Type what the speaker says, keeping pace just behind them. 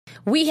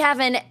We have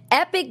an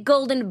epic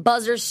golden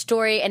buzzer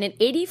story and an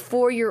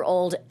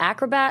 84-year-old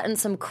acrobat and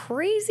some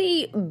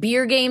crazy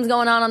beer games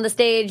going on the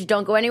stage.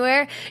 Don't go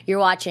anywhere. You're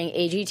watching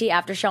AGT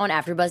After Show on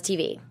AfterBuzz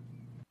TV.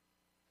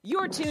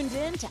 You're tuned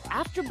in to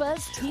AfterBuzz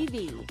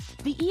TV,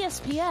 the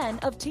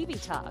ESPN of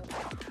TV talk.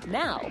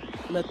 Now,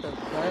 let the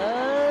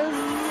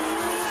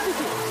buzz begin.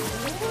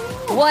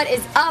 What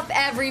is up,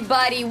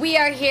 everybody? We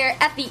are here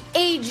at the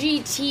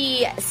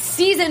AGT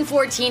Season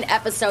 14,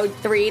 Episode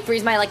 3. 3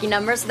 is my lucky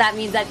number, so that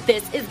means that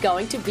this is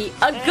going to be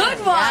a good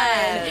one.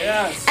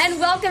 Yes. And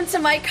welcome to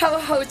my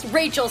co-host,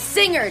 Rachel,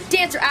 singer,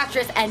 dancer,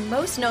 actress, and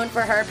most known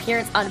for her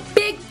appearance on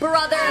Big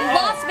Brother,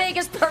 Las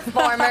Vegas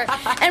performer.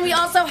 And we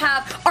also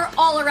have our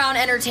all-around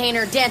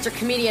entertainer, dancer,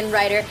 comedian,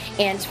 writer,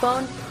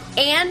 Antoine.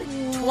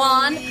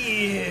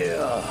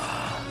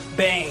 Yeah.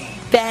 Bang.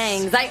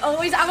 Bangs.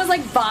 I was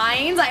like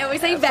vines. I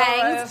always say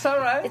bangs. That's all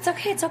right. It's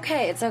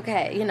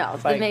okay. You know,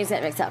 Like, it makes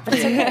it mixed up, but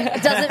it's okay.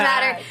 It doesn't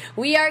matter.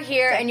 We are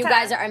here, and you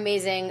guys are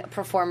amazing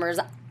performers,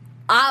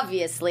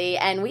 obviously,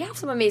 and we have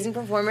some amazing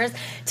performers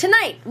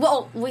tonight.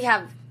 Well, we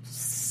have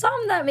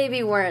some that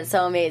maybe weren't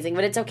so amazing,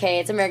 but it's okay.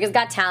 It's America's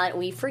Got Talent.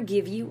 We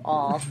forgive you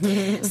all.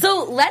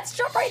 So let's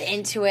jump right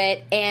into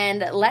it,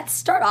 and let's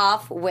start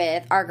off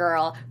with our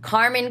girl,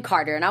 Carmen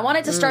Carter. And I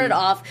wanted to start it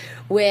off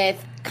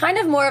with kind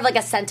of more of like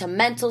a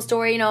sentimental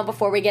story, you know,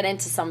 before we get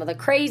into some of the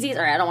crazies.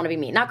 Or I don't want to be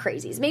mean, not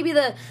crazies. Maybe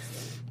the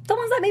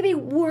ones that maybe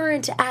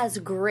weren't as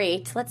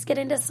great. Let's get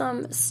into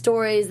some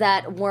stories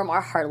that warm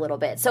our heart a little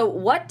bit. So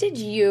what did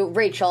you,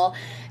 Rachel,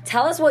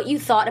 tell us what you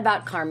thought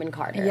about Carmen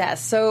Carter?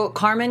 Yes, so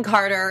Carmen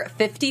Carter,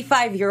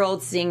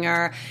 55-year-old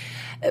singer,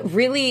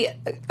 really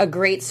a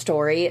great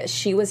story.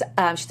 She was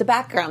she's a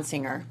background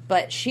singer,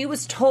 but she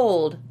was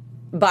told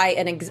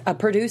by a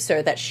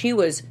producer that she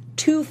was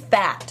too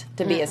fat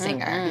to be a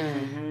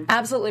singer.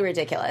 Absolutely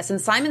ridiculous.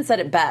 And Simon said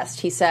it best.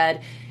 He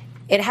said,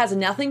 it has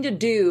nothing to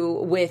do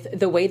with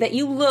the way that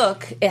you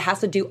look. It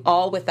has to do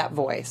all with that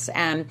voice.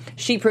 And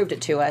she proved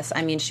it to us.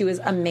 I mean, she was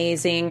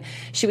amazing.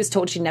 She was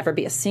told she'd never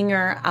be a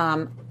singer.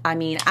 I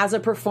mean, as a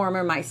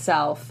performer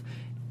myself,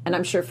 and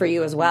I'm sure for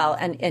you as well,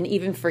 and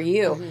even for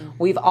you,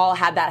 we've all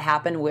had that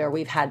happen where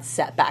we've had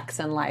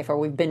setbacks in life, or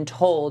we've been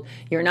told,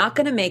 you're not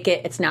going to make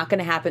it, it's not going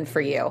to happen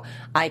for you.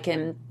 I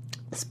can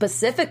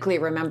specifically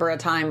remember a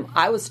time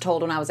I was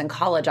told when I was in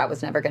college I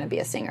was never going to be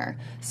a singer.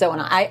 So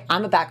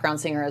I'm a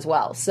background singer as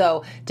well.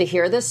 So to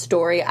hear this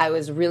story, I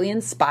was really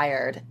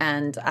inspired,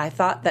 and I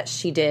thought that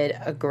she did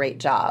a great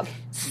job.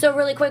 So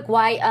really quick, who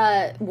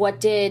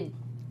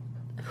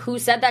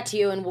said that to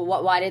you, and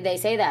why did they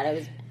say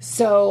that?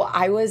 So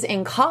I was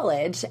in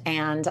college,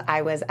 and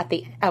I was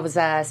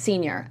a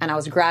senior, and I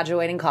was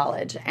graduating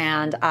college,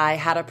 and I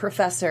had a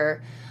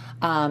professor.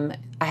 I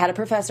had a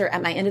professor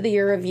at my end of the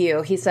year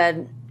review. He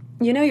said,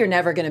 "You know, you're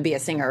never going to be a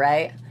singer,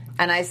 right?"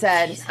 And I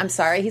said, "I'm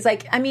sorry." He's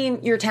like, "I mean,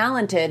 you're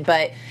talented,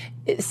 but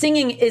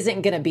singing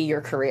isn't going to be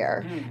your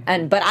career."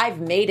 But I've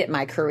made it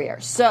my career.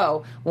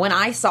 So when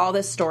I saw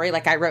this story,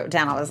 like I wrote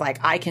down, I was like,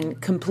 I can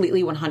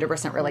completely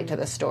 100% relate to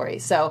this story.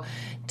 So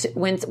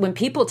when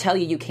people tell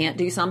you can't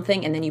do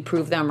something and then you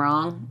prove them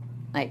wrong,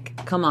 like,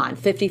 come on,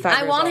 55 I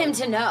years want old. him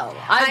to know.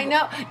 I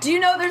know. Do you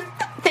know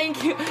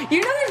thank you.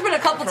 You know there's been a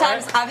couple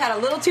times I've had a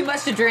little too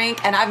much to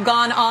drink, and I've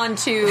gone on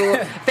to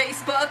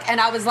Facebook, and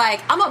I was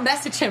like, I'm going to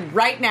message him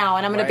right now,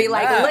 and I'm going to be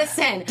like,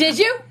 listen. Did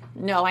you?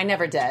 No, I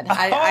never did.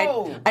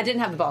 I didn't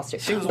have the balls to.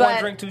 She was one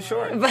drink too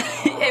short.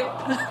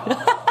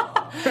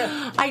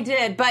 I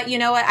did, but you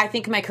know what? I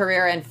think my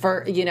career and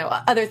for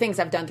other things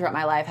I've done throughout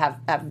my life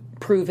have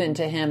proven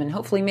to him, and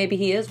hopefully maybe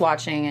he is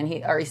watching and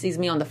he sees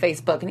me on the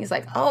Facebook and he's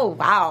like, oh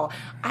wow,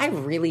 I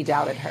really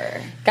doubted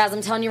her. Guys,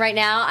 I'm telling you right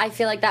now, I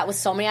feel like that was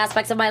so many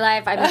aspects of my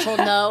life. I've been told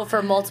no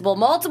for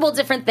multiple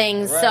different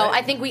things. Right. So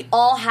I think we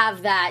all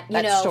have that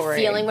story.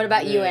 feeling. What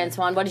about you,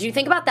 Antoine? What did you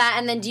think about that?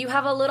 And then do you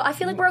have a little? I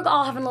feel like we're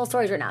all having little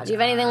stories right now. Do you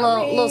have anything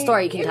little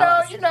story you can tell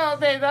us? You know,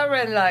 babe, I'd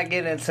rather not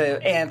get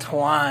into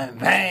Antoine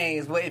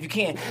Bangs, but if you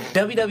can,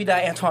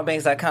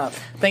 www.antoinebangs.com.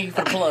 Thank you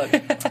for the plug.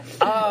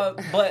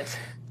 But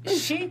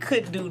she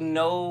could do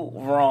no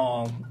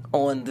wrong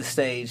on the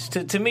stage.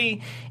 To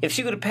me, if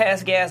she would have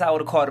passed gas, I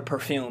would have called her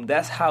Perfume.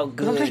 That's how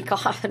good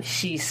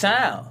she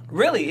sound.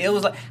 Really, it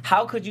was like,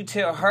 how could you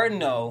tell her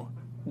no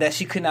that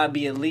she could not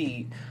be a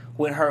lead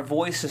when her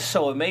voice is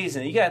so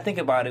amazing? You got to think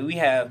about it. We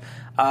have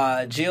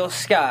Jill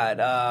Scott,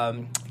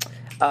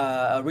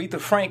 Aretha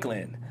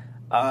Franklin.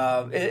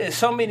 It's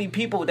so many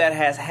people that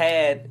has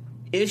had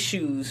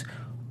issues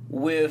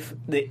with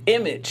the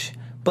image,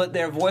 but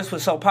their voice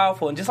was so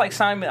powerful. And just like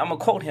Simon, I'm going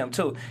to quote him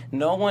too,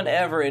 no one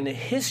ever in the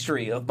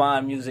history of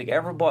buying music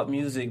ever bought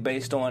music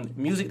based on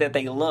music that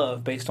they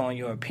love based on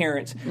your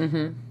appearance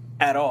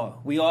at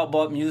all. We all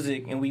bought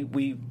music, and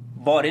we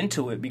bought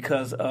into it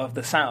because of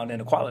the sound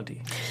and the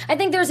quality. I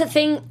think there's a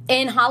thing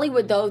in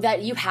Hollywood, though,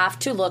 that you have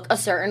to look a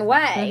certain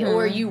way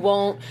or you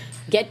won't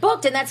get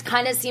booked, and that's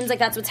kind of seems like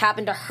that's what's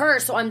happened to her.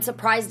 So I'm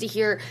surprised to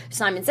hear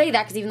Simon say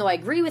that, because even though I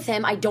agree with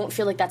him, I don't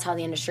feel like that's how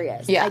the industry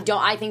is.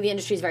 I think the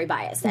industry is very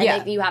biased. I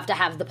think you have to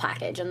have the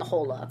package and the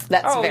whole look.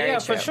 That's very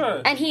true. For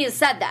sure. And he has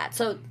said that,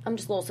 so I'm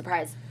just a little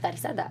surprised that he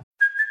said that.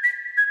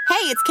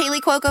 Hey, it's Kaylee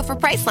Cuoco for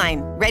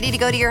Priceline. Ready to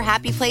go to your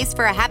happy place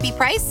for a happy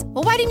price?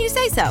 Well, why didn't you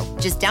say so?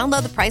 Just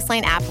download the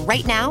Priceline app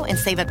right now and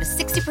save up to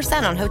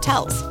 60% on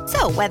hotels.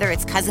 So whether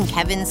it's Cousin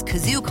Kevin's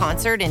Kazoo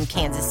Concert in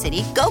Kansas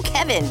City, go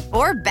Kevin,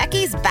 or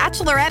Becky's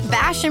Bachelorette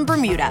Bash in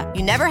Bermuda,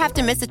 you never have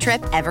to miss a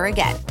trip ever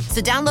again.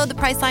 So download the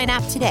Priceline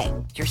app today.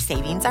 Your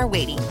savings are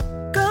waiting.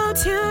 Go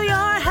to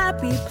your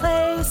happy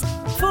place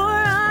for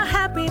a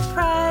happy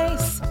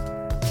price.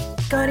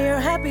 Go to your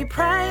happy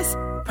price,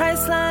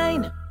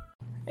 Priceline.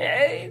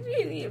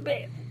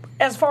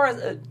 As far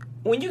as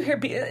when you hear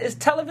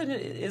television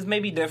is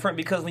maybe different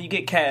because when you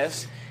get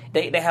cast,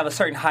 they have a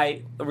certain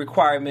height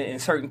requirement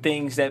and certain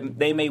things that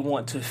they may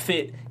want to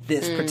fit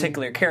this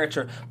particular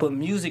character. But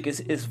music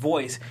is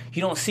voice.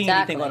 You don't see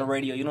anything on the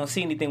radio. You don't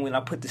see anything when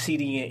I put the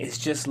CD in. It's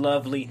just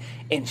lovely,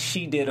 and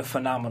she did a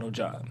phenomenal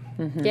job.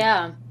 Mm-hmm.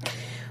 Yeah.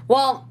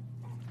 Well,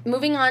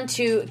 moving on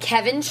to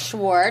Kevin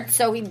Schwartz.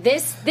 So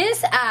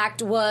this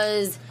act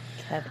was.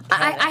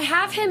 I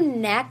have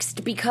him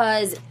next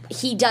because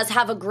he does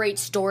have a great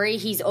story.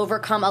 He's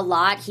overcome a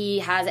lot. He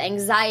has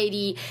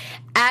anxiety.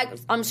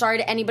 I'm sorry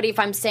to anybody if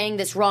I'm saying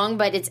this wrong,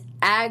 but it's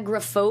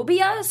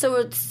agoraphobia.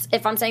 So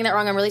if I'm saying that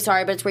wrong, I'm really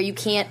sorry, but it's where you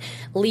can't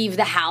leave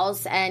the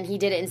house. And he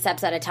did it in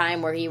steps at a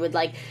time where he would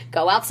like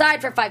go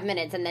outside for 5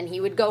 minutes and then he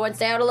would go and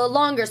stay out a little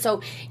longer.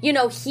 So,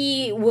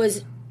 he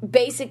was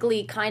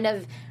basically kind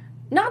of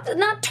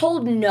not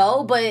told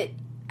no, but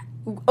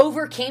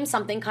overcame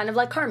something kind of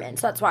like Carmen.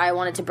 So that's why I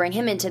wanted to bring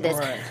him into this.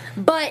 Right.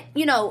 But,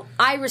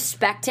 I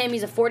respect him.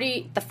 He's the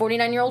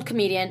 49-year-old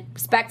comedian.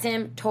 Respect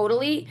him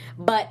totally,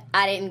 but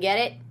I didn't get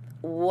it.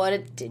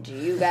 What did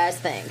you guys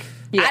think?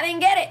 Yeah. I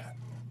didn't get it.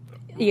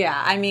 Yeah,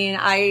 I mean,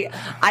 I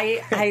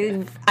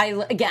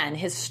again,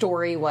 his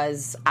story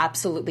was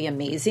absolutely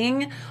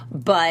amazing,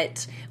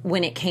 but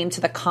when it came to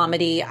the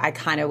comedy, I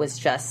kind of was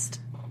just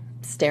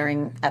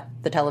staring at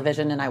the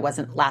television and I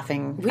wasn't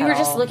laughing. We were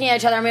just looking at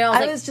each other and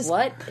I was just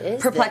what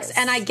is perplexed. This?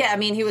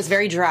 And he was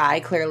very dry,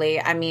 clearly.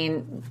 I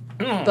mean,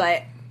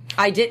 but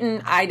I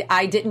didn't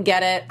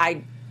get it.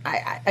 I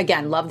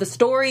again love the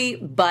story,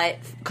 but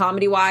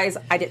comedy wise,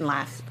 I didn't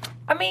laugh.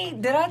 I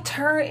mean, did I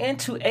turn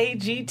into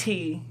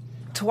AGT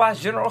to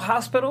watch General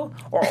Hospital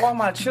or All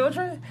My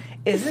Children?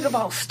 Is it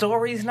about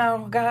stories now,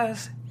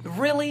 guys?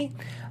 Really?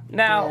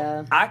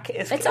 Now, yeah.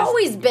 It's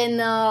always been,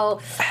 though.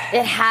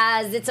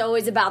 It's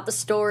always about the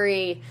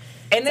story.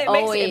 And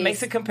it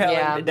makes it compelling.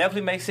 Yeah. It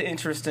definitely makes it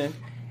interesting.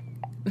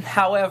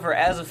 However,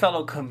 as a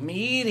fellow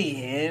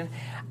comedian,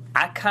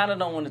 I kind of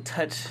don't want to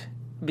touch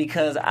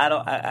because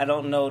I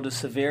don't know the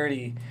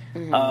severity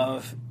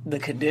of the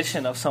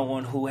condition of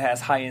someone who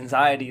has high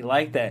anxiety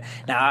like that.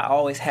 Now, I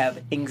always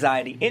have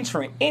anxiety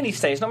entering any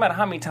stage, no matter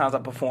how many times I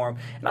perform.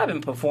 And I've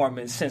been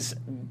performing since...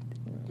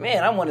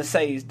 Man, I want to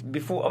say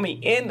before, was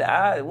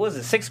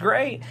it 6th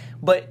grade?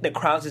 But the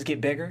crowds just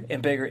get bigger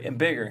and bigger and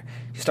bigger.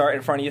 You start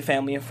in front of your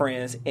family and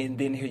friends, and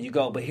then here you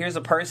go. But here's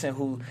a person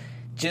who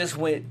just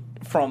went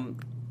from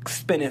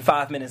spending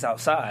 5 minutes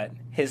outside.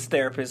 His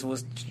therapist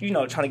was,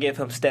 trying to give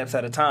him steps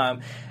at a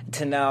time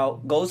to now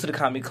goes to the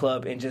comedy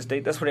club and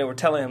that's where they were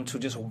telling him to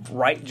just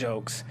write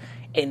jokes.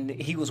 And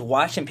he was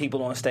watching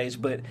people on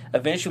stage, but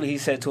eventually he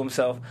said to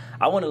himself,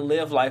 I want to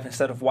live life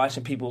instead of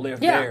watching people live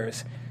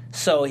theirs.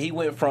 So he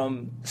went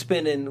from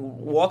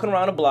walking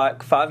around the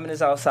block, 5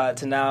 minutes outside,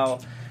 to now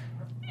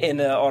in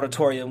the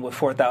auditorium with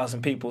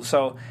 4,000 people.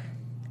 So,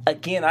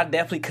 again, I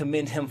definitely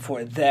commend him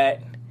for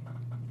that.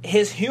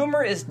 His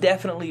humor is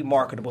definitely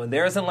marketable.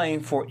 There's a lane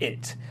for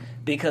it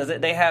because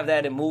they have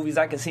that in movies.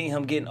 I can see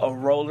him getting a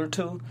role or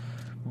two.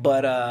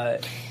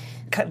 But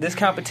this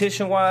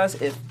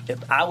competition-wise, if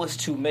I was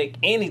to make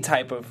any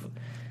type of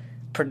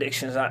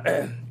predictions,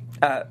 I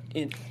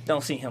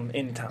don't see him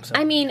anytime soon.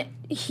 I mean,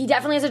 he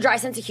definitely has a dry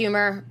sense of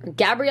humor.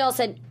 Gabrielle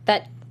said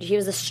that he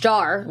was a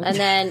star, and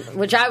then,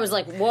 which I was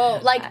like, whoa.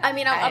 Like,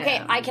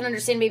 I can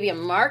understand maybe a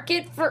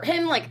market for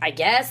him, like, I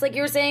guess, like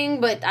you were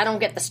saying, but I don't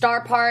get the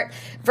star part.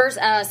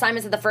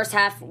 Simon said the first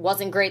half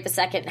wasn't great, the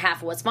second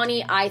half was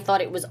funny. I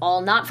thought it was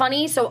all not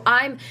funny. So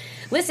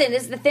listen,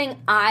 this is the thing,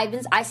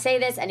 I say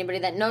this, anybody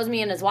that knows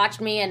me and has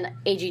watched me and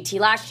AGT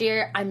last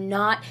year,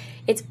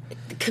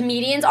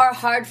 comedians are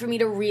hard for me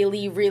to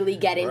really, really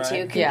get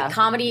into. Right.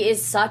 Comedy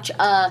is such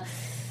a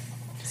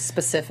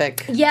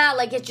specific. Yeah,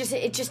 like it just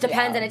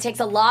depends, and it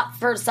takes a lot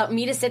for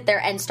me to sit there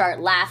and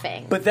start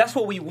laughing. But that's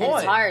what we want. And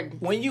it's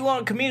hard. When you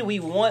want a comedian, we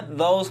want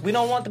those. We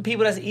don't want the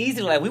people that's easy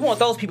to laugh. We want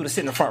those people to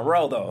sit in the front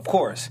row, though, of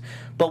course.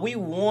 But we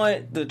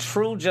want the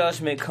true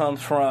judgment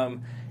comes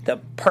from the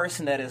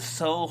person that is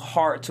so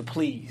hard to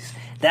please.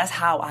 That's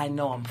how I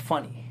know I'm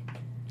funny.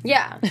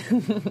 Yeah.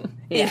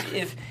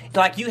 If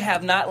like you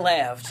have not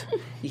laughed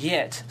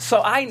yet,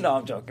 so I know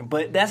I'm joking,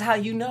 but that's how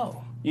you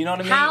know. You know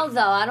what I mean? How though?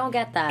 I don't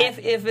get that.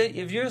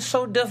 If you're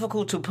so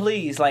difficult to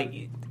please, like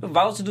if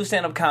I was to do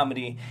stand-up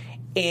comedy,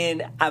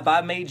 and if I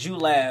made you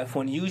laugh,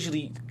 when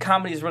usually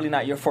comedy is really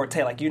not your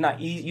forte, like you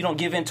don't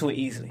give into it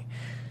easily.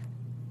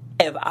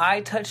 if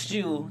I touched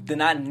you,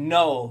 then I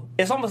know.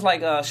 It's almost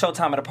like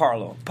Showtime at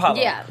Apollo.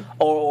 Yeah.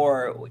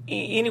 Or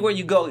anywhere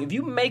you go. If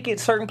you make it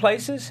certain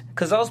places,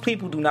 because those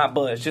people do not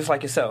budge, just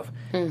like yourself.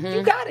 Mm-hmm.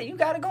 You got it. You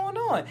got it going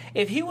on.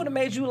 If he would have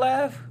made you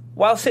laugh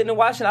while sitting and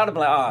watching, I'd have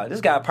been like,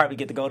 this guy probably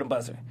get the golden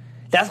buzzer.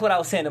 That's what I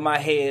was saying in my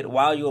head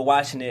while you were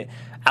watching it.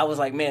 I was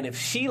like, man, if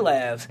she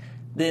laughs,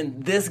 then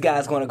this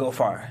guy's going to go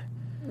far.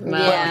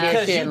 Yeah.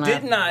 Because you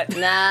did not.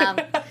 Nah,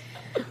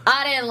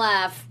 I didn't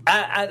laugh.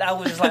 I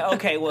was just like,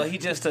 okay, well,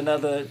 he's just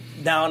another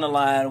down the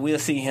line. We'll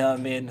see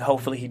him, and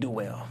hopefully he do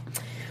well.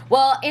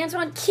 Well,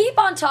 Antoine, keep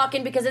on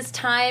talking because it's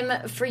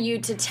time for you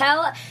to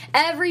tell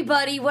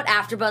everybody what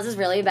AfterBuzz is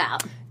really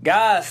about.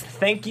 Guys,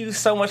 thank you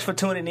so much for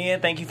tuning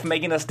in. Thank you for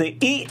making us the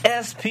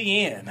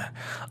ESPN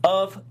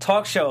of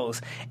talk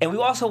shows. And we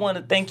also want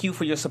to thank you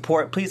for your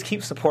support. Please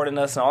keep supporting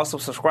us and also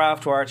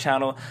subscribe to our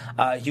channel,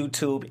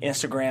 YouTube,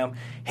 Instagram.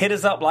 Hit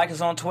us up, like us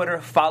on Twitter,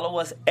 follow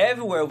us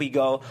everywhere we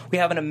go. We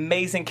have an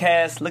amazing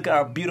cast. Look at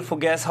our beautiful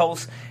guest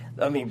hosts.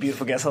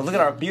 Beautiful guest host. Look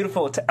at our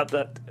beautiful,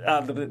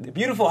 the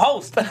beautiful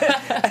host.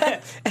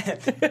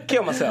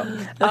 Kill myself.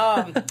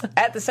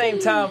 At the same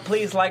time,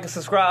 please like and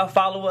subscribe.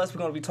 Follow us. We're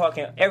going to be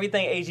talking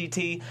everything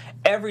AGT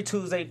every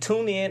Tuesday.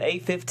 Tune in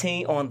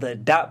 8:15 on the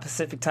dot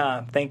Pacific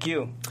time. Thank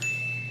you.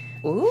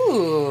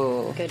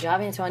 Ooh. Good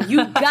job, Antoine.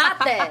 You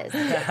got this.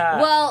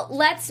 Well,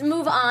 let's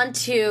move on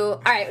to...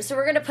 All right, so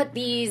we're going to put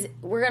these...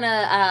 We're going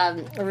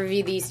to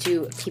review these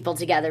two people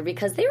together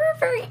because they were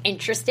very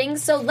interesting.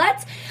 So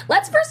let's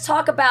first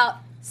talk about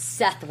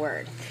Seth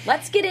Word.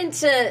 Let's get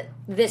into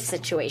this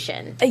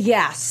situation.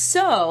 Yeah,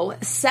 so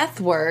Seth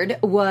Word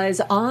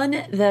was on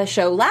the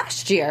show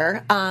last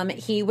year.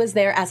 He was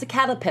there as a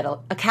caterpillar.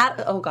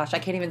 Oh, gosh, I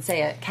can't even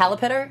say it.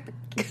 Caterpillar?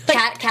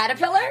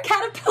 Caterpillar?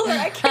 Caterpillar.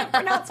 I can't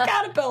pronounce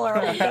caterpillar.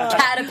 Oh my God.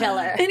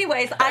 Caterpillar.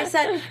 Anyways, I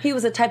said he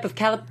was a type of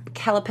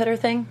caterpillar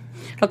thing.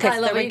 Okay, I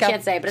love what you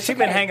can't say, but it's She's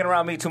okay. been hanging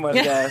around me too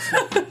much, guys.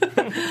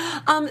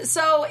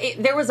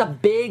 There was a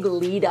big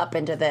lead up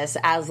into this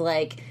as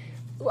like...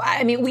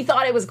 we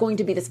thought it was going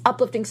to be this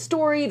uplifting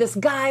story. This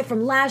guy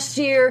from last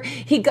year,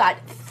 he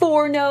got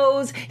 4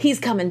 no's. He's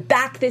coming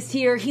back this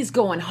year. He's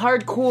going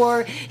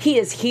hardcore. He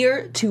is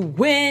here to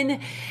win.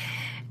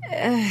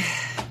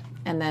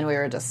 And then we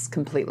were just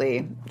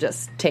completely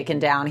just taken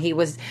down. He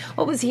was...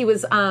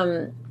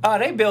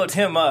 they built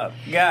him up,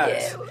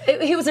 guys.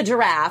 He was a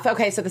giraffe.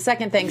 Okay, so the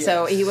second thing, yes.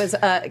 So he was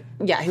a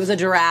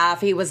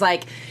giraffe. He was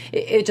like,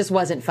 it just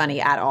wasn't funny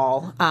at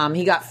all.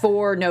 He got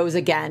 4 no's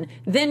again,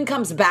 then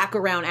comes back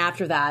around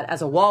after that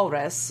as a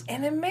walrus.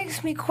 And it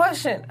makes me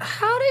question,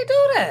 how they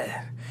do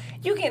that?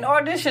 You can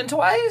audition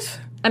twice?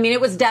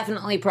 It was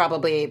definitely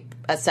probably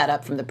a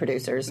setup from the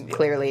producers,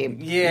 clearly.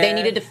 Yeah. They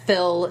needed to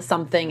fill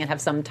something and have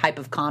some type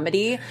of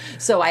comedy.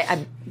 So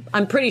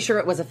I'm pretty sure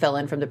it was a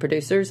fill-in from the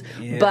producers.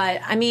 Yeah.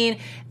 But,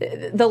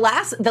 the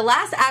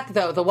last act,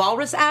 though, the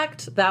walrus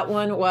act, that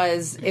one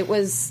was...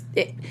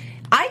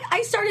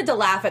 I started to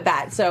laugh at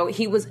that. So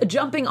he was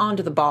jumping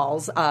onto the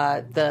balls.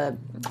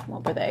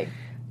 What were they?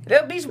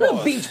 They're beach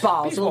balls.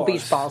 Little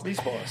beach balls. Beach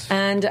balls.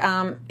 And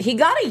he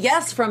got a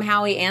yes from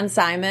Howie and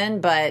Simon,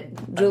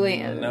 but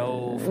Julian...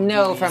 No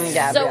from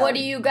Gabrielle. So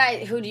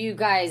who do you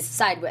guys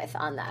side with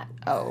on that?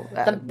 Oh.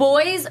 The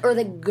boys or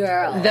the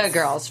girls? The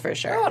girls, for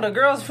sure. Oh, the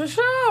girls for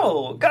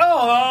sure. Go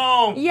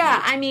home.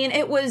 Yeah,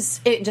 it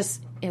wasn't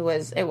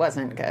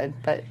good,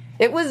 but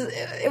it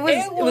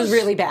was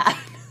really bad.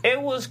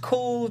 It was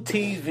cool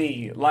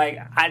TV. Like,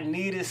 I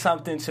needed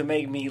something to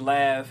make me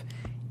laugh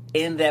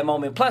in that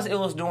moment. Plus, it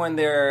was during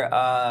their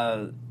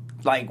bad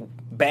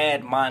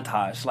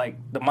montage, like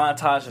the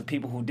montage of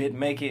people who didn't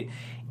make it.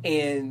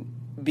 And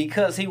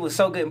because he was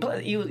so good,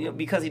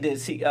 because he did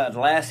the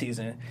last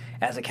season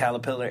as a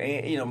caterpillar,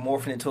 and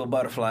morphing into a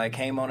butterfly,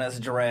 came on as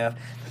a giraffe.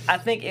 I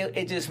think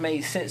it just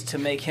made sense to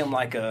make him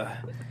like a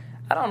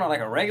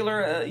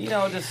regular,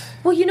 just.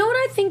 Well, you know what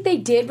I think they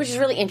did, which is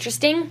really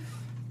interesting.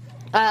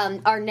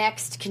 Our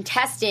next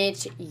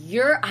contestant,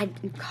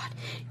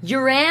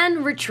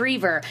 Uran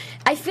Retriever.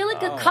 I feel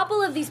like a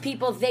couple of these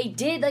people, they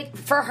did, like,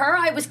 for her,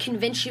 I was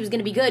convinced she was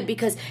going to be good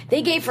because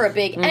they gave her a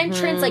big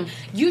entrance. Like,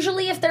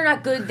 usually if they're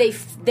not good,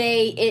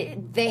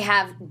 they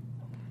have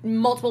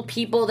multiple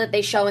people that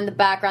they show in the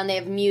background. They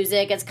have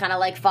music. It's kind of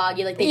like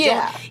Foggy. Like, they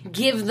don't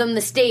give them the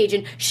stage.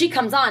 And she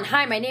comes on,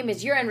 hi, my name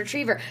is Uran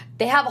Retriever.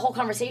 They have a whole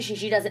conversation.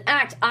 She doesn't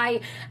act.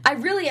 I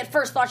really at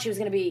first thought she was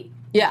going to be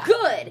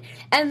good.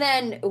 And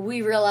then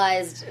we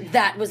realized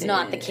that was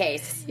not the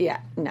case. Yeah,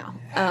 no.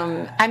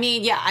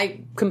 I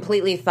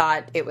completely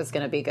thought it was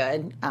going to be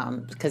good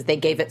because they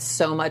gave it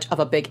so much of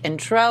a big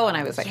intro, and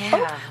I was like,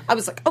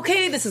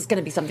 okay, this is going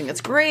to be something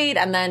that's great.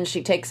 And then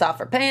she takes off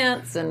her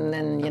pants, and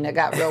then it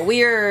got real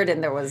weird,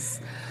 and there was.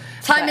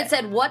 Simon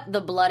said, "What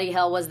the bloody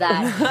hell was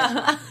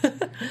that?"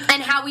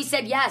 And Howie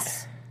said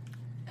yes.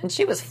 And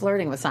she was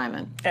flirting with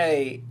Simon.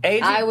 Hey,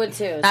 I would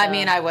too. So.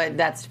 I would.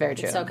 That's very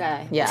true. It's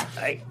okay. Yeah.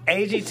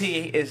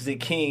 AGT is the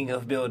king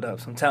of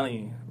build-ups. I'm telling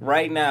you.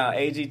 Right now,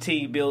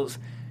 AGT builds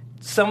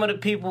some of the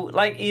people,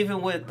 like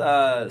even with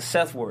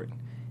Seth Ward.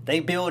 They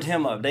build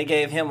him up. They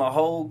gave him a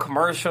whole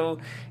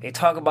commercial. They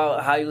talk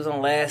about how he was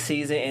on last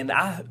season, and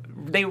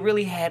they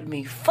really had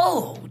me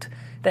fooled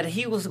that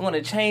he was going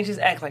to change his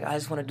act. Like, I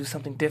just want to do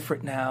something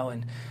different now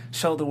and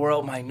show the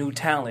world my new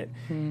talent.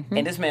 Mm-hmm.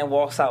 And this man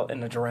walks out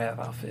in a giraffe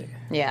outfit.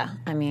 Yeah,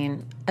 I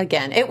mean,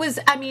 again,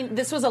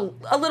 this was a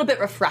little bit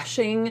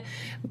refreshing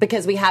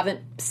because we haven't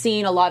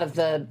seen a lot of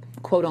the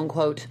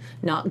quote-unquote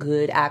not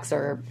good acts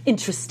or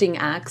interesting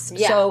acts.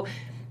 Yeah. So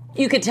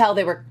you could tell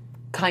they were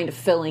kind of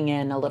filling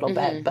in a little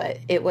bit, but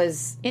it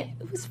was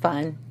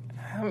fun.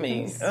 I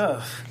mean,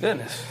 oh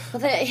goodness.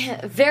 Well,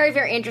 very,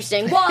 very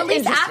interesting. Well,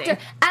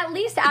 at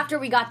least after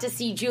we got to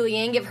see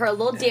Julianne give her a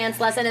little dance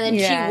lesson, and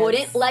then she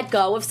wouldn't let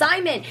go of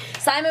Simon.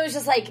 Simon was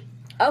just like,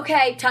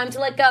 okay, time to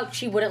let go.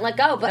 She wouldn't let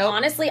go. But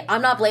honestly,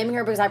 I'm not blaming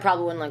her because I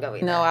probably wouldn't let go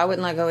either. No, I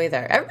wouldn't let go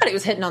either. Everybody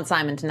was hitting on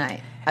Simon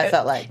tonight, I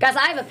felt like. Guys,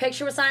 I have a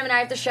picture with Simon I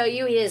have to show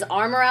you. His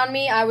arm around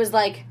me. I was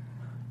like,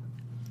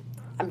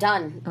 I'm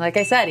done. Like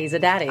I said, he's a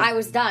daddy. I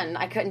was done.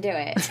 I couldn't do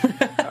it.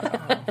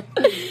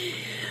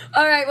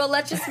 All right, well,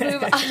 let's just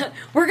move on.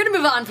 We're going to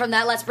move on from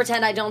that. Let's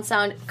pretend I don't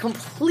sound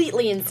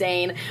completely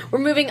insane. We're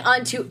moving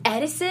on to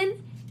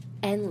Edison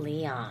and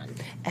Leon.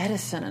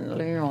 Edison and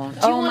Leon.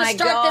 Do you want to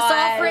start this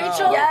off,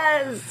 Rachel?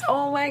 Yes.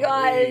 Oh, my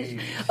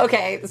gosh.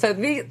 Okay, so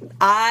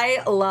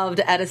I loved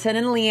Edison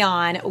and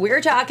Leon.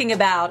 We're talking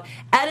about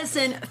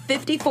Edison,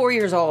 54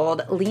 years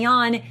old,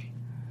 Leon,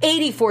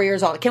 84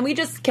 years old. Can we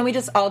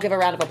just all give a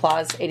round of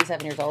applause?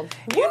 87 years old.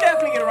 You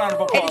definitely get a round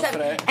of applause for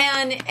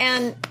that.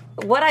 And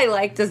what I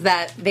liked is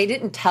that they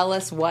didn't tell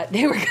us what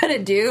they were going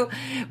to do.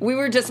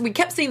 We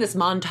kept seeing this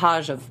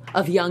montage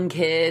of young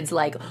kids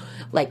like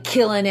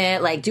killing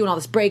it, like doing all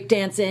this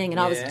breakdancing and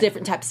all this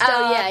different type of stuff.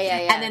 Oh,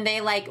 yeah. And then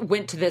they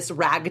went to this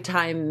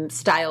ragtime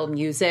style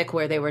music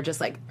where they were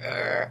just like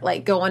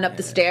going up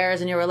the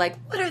stairs, and you were like,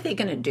 what are they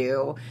going to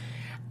do?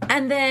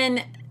 And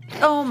then,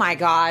 oh my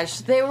gosh,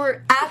 they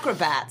were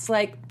acrobats.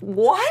 Like,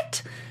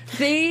 what?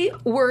 They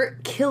were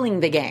killing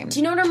the game. Do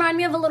you know what it reminded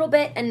me of a little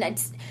bit? And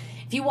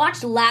if you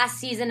watched last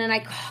season, and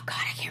I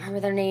can't remember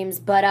their names,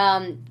 but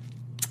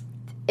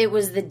it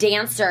was the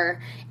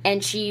dancer,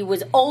 and she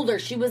was older.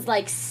 She was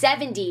like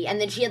 70, and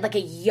then she had like a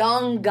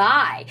young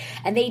guy,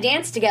 and they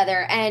danced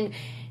together, and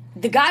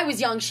the guy was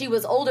young, she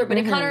was older, but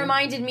it kind of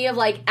reminded me of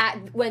like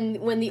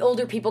when the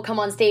older people come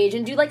on stage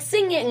and do like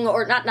singing,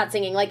 or not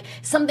singing, like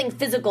something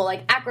physical,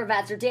 like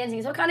acrobats or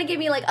dancing. So it kind of gave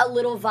me like a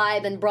little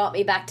vibe and brought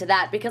me back to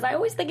that, because I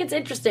always think it's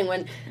interesting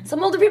when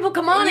some older people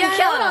come on and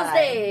kill it on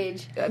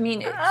stage. I mean,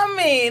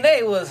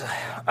 they was,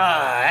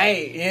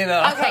 you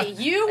know. Okay,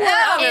 you were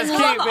in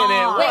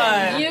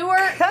love. You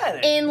were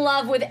in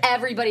love with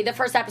everybody the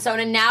first episode,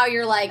 and now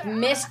you're like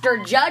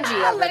Mr. Judgy over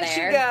there. I let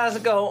you guys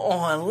go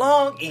on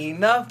long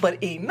enough,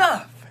 but enough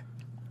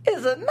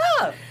is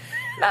enough.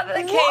 Now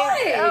that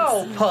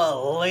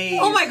please.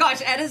 Oh my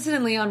gosh, Edison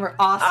and Leon were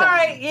awesome. All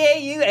right, yeah,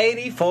 you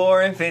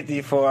 84 and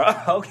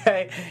 54.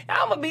 Okay,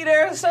 I'm gonna be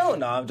there soon.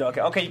 No, I'm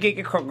joking. Okay, you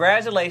get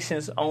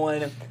congratulations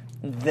on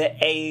the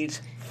age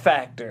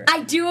factor.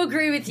 I do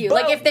agree with you.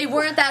 But, like, if they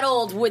weren't that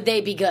old, would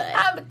they be good?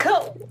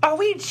 Are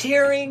we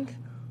cheering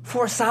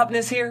for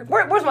softness here?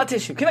 Where's my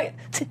tissue? Can I,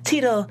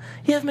 Tito?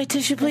 You have my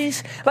tissue,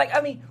 please? Like,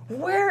 I mean,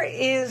 where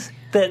is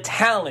the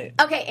talent?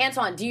 Okay,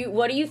 Antoine,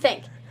 what do you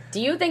think? Do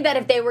you think that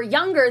if they were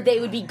younger, they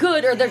would be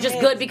good, or they're just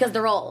good because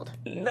they're old?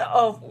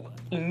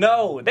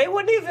 No, they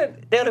wouldn't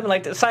even. They would have been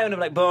like, Simon would have been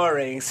like,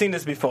 boring. Seen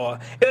this before.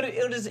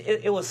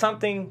 It was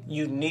something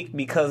unique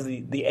because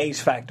the age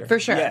factor. For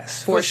sure.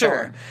 Yes, for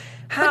sure.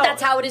 But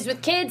that's how it is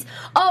with kids.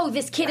 Oh,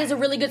 this kid is a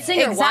really good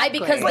singer. Exactly.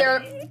 Why? Because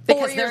they're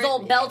 4 years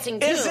old belting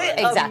too. Is it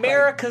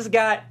America's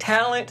Got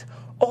Talent,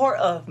 or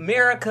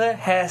America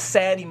has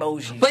sad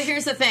emojis? But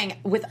here's the thing.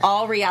 With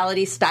all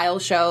reality style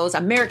shows,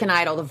 American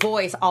Idol, The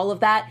Voice, all of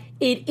that,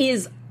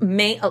 a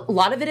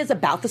lot of it is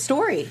about the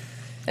story.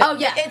 Oh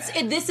yeah,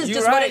 this is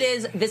just what it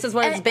is. This is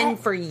what it's been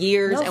for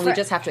years, and we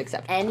just have to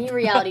accept it. Any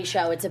reality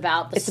show, it's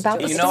about the story.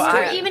 About the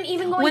story.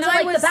 Even going to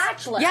like The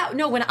Bachelor. Yeah,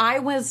 no. When I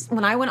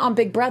went on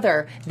Big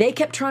Brother, they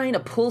kept trying to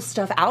pull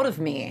stuff out of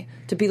me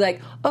to be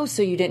like, oh,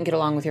 so you didn't get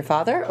along with your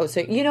father? Oh,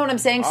 so you know what I'm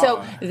saying?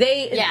 So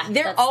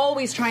they're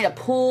always trying to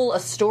pull a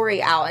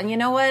story out, and you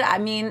know what? I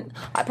mean,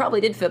 I probably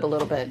did fib a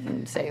little bit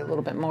and say a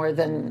little bit more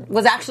than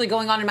was actually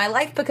going on in my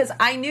life, because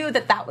I knew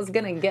that was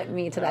going to get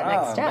me to that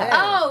next step. Man.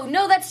 Oh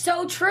no, that's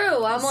so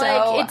true.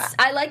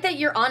 I like that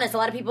you're honest. A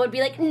lot of people would be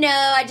like, no,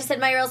 I just said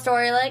my real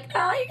story. Like,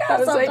 oh, you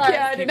got sometimes. Like,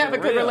 yeah, I didn't have a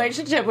good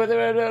relationship with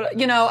her.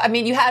 You know, I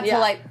mean, you had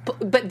to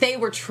but they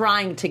were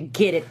trying to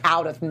get it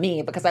out of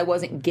me because I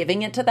wasn't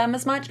giving it to them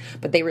as much,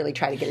 but they really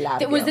tried to get it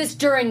out of me. Was this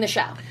during the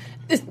show?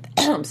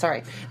 I'm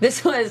sorry.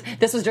 This was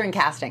during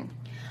casting.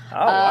 Oh,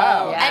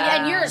 wow. Yeah.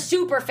 And you're a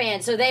super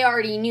fan, so they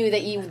already knew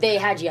that they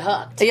had you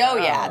hooked. Oh,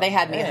 yeah, they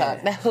had me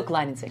hooked. The hook,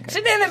 line, and sinker.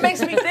 So then it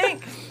makes me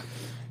think,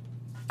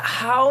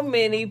 how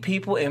many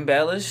people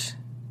embellish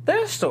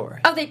their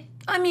story? Oh, they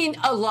I mean,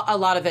 a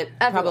lot of it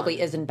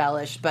probably is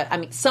embellished, but I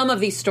mean, some of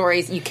these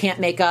stories you can't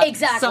make up.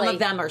 Exactly. Some of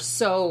them are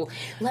so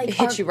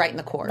hit you right in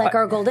the core. Like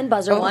our Golden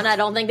Buzzer one. I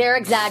don't think they're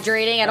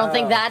exaggerating. I don't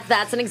think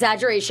that's an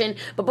exaggeration.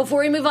 But before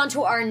we move on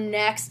to our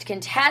next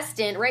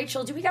contestant,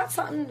 Rachel, do we got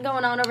something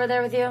going on over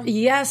there with you?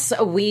 Yes,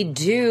 we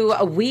do.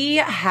 We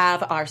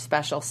have our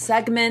special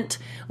segment.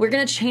 We're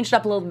going to change it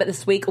up a little bit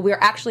this week. We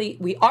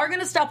are going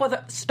to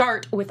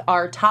start with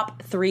our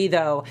top 3,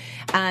 though.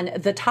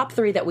 And the top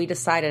 3 that we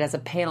decided as a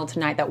panel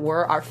tonight that were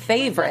our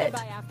favorite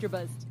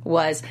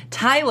was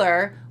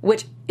Tyler,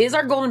 which is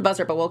our Golden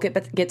Buzzer, but we'll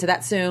get to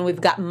that soon. We've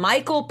got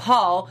Michael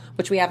Paul,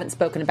 which we haven't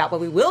spoken about, but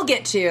we will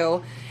get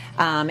to.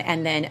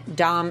 And then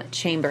Dom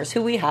Chambers,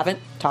 who we haven't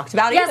talked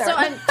about either. Yeah, so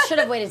I should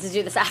have waited to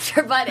do this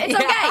after, but it's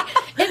okay.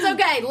 It's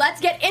okay. Let's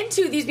get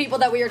into these people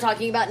that we are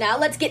talking about now.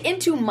 Let's get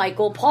into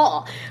Michael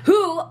Paul,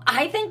 who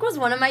I think was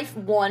one of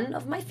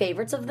my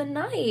favorites of the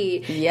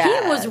night.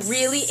 Yes. He was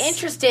really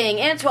interesting.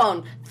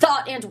 Antoine,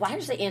 why did I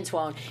say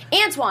Antoine?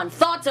 Antoine,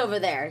 thoughts over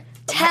there.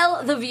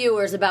 Tell the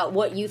viewers about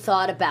what you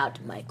thought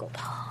about Michael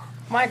Paul.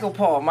 Michael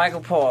Paul.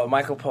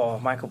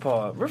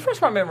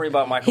 Refresh my memory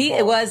about Michael Paul.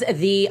 He was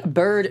the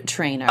bird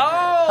trainer.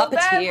 Oh,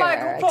 that puppeteer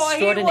Michael Paul.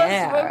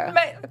 extraordinaire.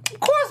 Of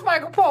course,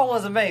 Michael Paul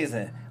was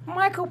amazing.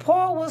 Michael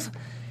Paul was...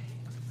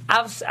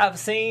 I've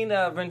seen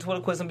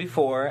ventriloquism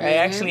before. I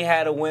actually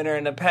had a winner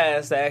in the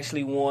past that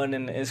actually won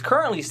and is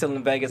currently still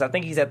in Vegas. I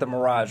think he's at the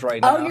Mirage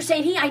right now. Oh, you're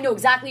saying he? I know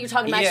exactly what you're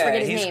talking about. I just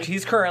forget his name.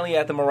 He's currently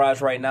at the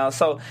Mirage right now.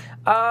 So,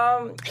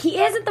 he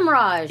is at the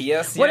Mirage.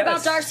 Yes. What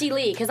about Darcy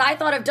Lee? Because I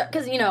thought of...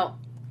 Because,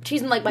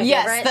 she's like my favorite.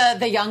 Yes,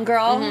 the young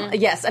girl. Mm-hmm.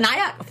 Yes, and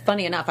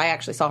funny enough, I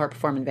actually saw her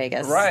perform in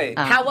Vegas. Right.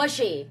 How was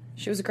she?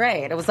 She was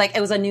great. It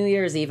was a New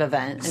Year's Eve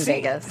event in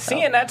Vegas.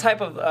 Seeing that type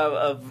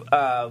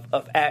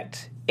of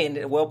act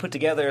and well put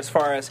together, as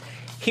far as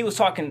he was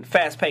talking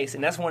fast paced,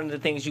 and that's one of the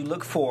things you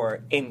look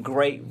for in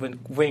great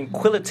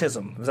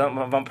ventriloquism. Is that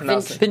what I'm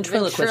pronouncing?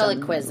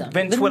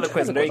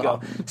 Ventriloquism. There you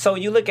go. So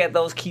you look at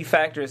those key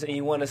factors, and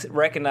you want to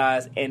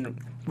recognize and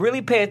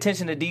really pay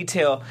attention to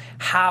detail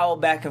how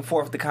back and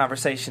forth the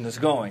conversation is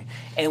going.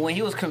 And when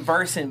he was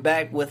conversing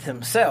back with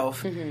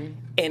himself,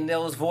 and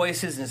those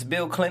voices, and his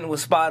Bill Clinton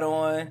was spot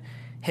on.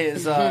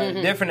 His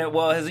different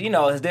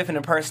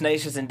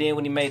impersonations, and then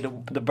when he made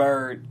the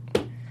bird.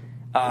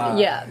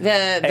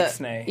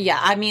 X-nay. Yeah,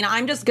 I mean,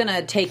 I'm just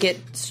gonna take it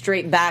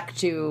straight back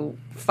to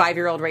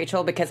 5-year-old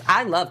Rachel because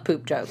I love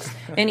poop jokes.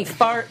 Any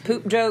fart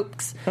poop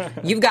jokes,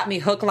 you've got me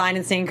hook, line,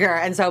 and sinker.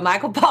 And so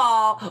Michael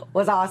Paul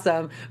was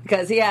awesome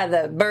because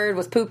the bird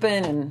was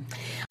pooping and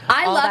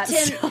I loved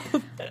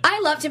him. I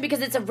loved him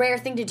because it's a rare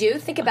thing to do.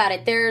 Think about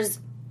it. There's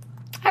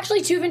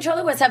actually 2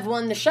 ventriloquists have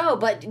won the show,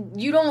 but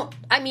you don't...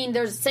 I mean,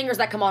 there's singers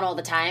that come on all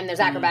the time. There's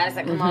acrobatics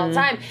that come on all the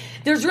time.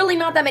 There's really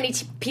not that many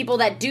people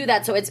that do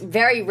that, so it's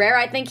very rare.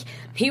 I think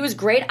he was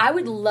great. I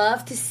would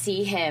love to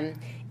see him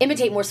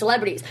imitate more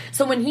celebrities.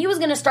 So when he was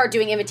going to start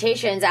doing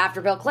imitations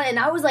after Bill Clinton,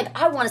 I was like,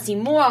 I want to see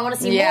more. I want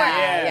to see more.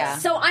 Yeah.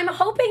 So I'm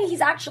hoping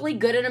he's actually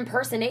good at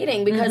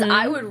impersonating because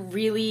I would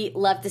really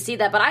love to see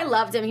that. But I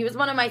loved him. He was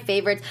one of my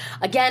favorites.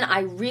 Again, I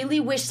really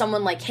wish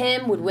someone like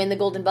him would win the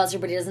Golden Buzzer,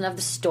 but he doesn't have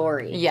the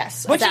story.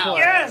 Yes.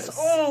 Yes.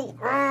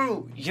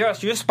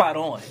 Yes, you're spot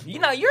on.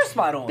 You're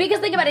spot on. Because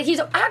think about it. He's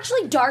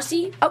actually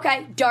Darcy.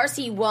 Okay,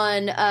 Darcy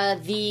won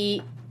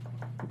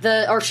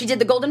she did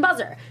the Golden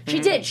Buzzer. She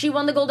did. She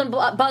won the Golden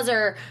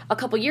Buzzer a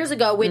couple years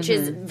ago, which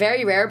is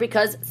very rare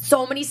because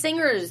so many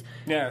singers.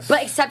 Yes.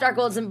 But except our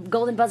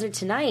Golden Buzzer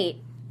tonight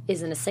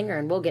isn't a singer,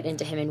 and we'll get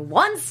into him in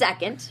 1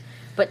 second.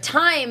 But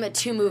time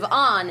to move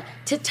on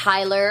to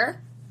Tyler.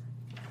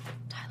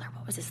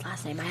 What was his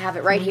last name? I have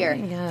it right here.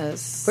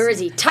 Yes. Where is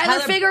he?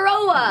 Tyler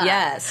Figueroa.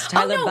 Yes,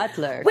 Tyler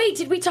Butler. Wait,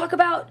 did we talk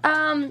about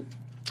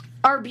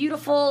our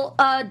beautiful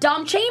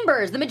Dom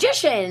Chambers, the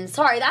magician?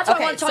 Sorry, that's what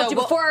I want to talk to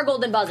before our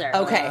Golden Buzzer.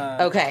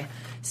 Okay.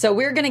 So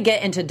we're going to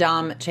get into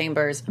Dom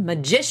Chambers,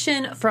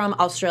 magician from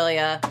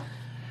Australia.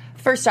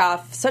 First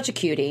off, such a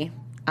cutie.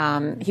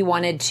 He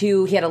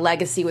had a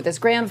legacy with his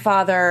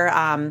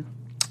grandfather.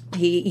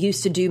 He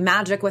used to do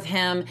magic with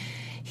him.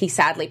 He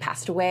sadly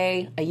passed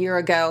away a year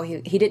ago.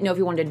 He didn't know if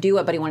he wanted to do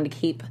it, but he wanted to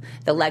keep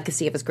the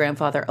legacy of his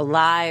grandfather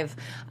alive.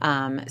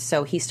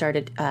 So he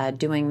started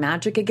doing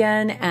magic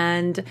again,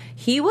 and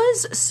he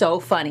was so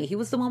funny. He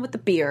was the one with the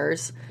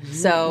beers.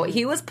 So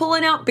he was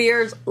pulling out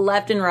beers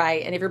left and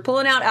right. And if you're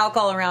pulling out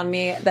alcohol around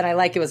me, then I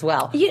like you as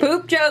well.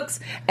 Poop jokes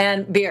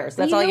and beers.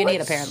 That's all you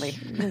need, apparently.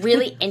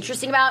 Really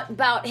interesting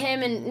about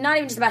him, and not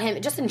even just about him,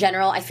 just in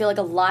general, I feel like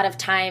a lot of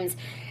times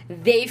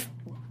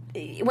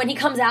when he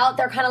comes out,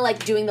 they're kind of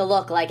like doing the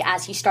look, like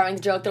as he's starting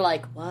the joke, they're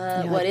like,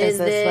 what is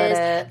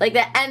this? Like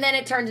that, and then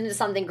it turns into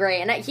something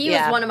great. And he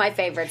was one of my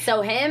favorites.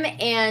 So him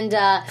and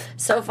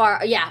so far,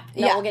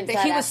 we'll get into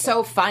that. He was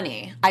so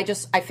funny. I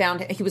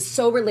found he was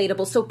so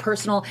relatable, so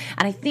personal.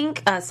 And I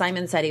think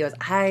Simon said, he goes,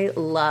 I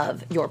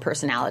love your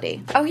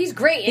personality. Oh, he's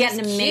great. He has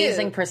an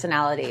amazing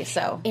personality.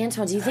 So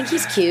Antoine, do you think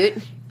he's cute?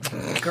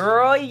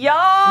 Girl,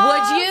 y'all.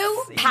 Would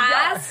you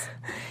pass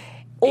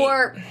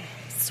or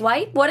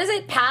swipe? What is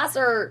it? Pass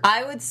or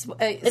I would Is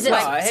it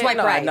swipe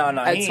right. No,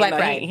 I would swipe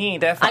right. He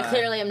ain't that fine. I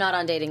clearly am not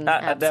on dating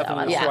I apps,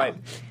 definitely so I don't swipe.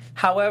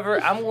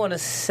 However, I'm going to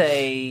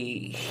say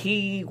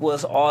he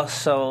was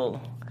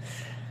also.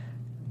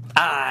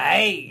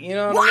 You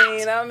know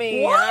what I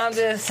mean? What? I'm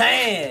just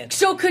saying.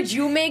 So could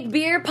you make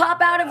beer pop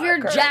out of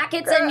your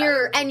jackets and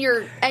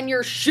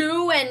your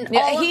shoe and Yeah,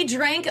 all he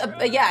drank.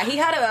 He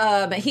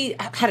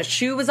had a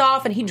shoe was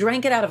off, and he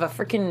drank it out of a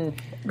freaking.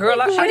 Girl,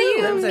 What do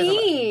you let me say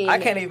something. mean? I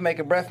can't even make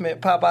a breath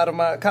mint pop out of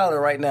my collar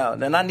right now,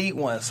 and I need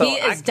one. So He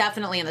is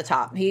definitely in the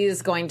top. He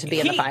is going to be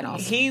in the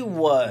finals. He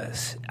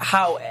was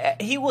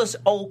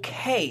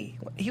okay.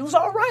 He was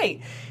all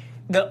right.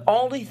 The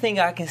only thing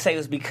I can say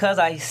was because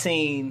I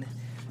seen.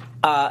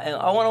 And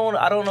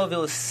I don't know if it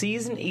was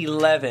season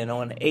 11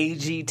 on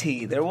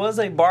AGT. There was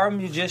a bar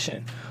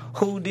musician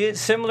who did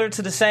similar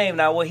to the same.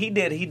 Now, what he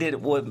did it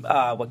with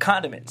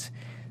condiments.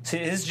 So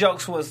his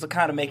jokes was the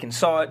kind of making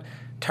salt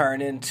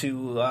turn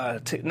into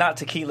not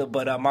tequila,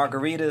 but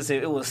margaritas.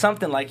 It was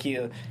something like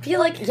you. I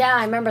feel like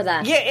I remember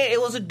that. Yeah, it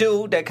was a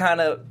dude that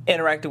kind of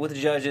interacted with the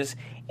judges,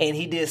 and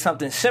he did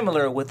something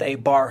similar with a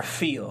bar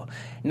feel.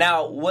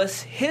 Now,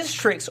 was his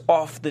tricks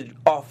off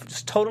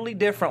just totally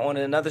different on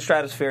another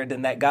stratosphere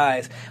than that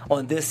guy's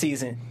on this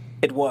season?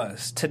 It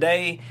was.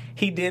 Today,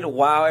 he did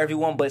wow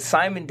everyone, but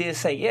Simon did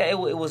say,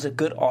 it was a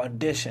good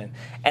audition.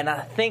 And I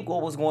think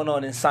what was going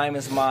on in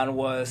Simon's mind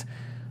was,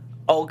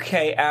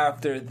 okay,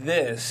 after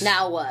this,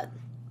 Now what?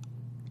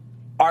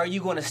 are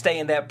you going to stay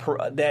in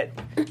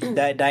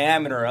that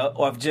diameter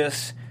of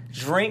just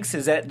drinks?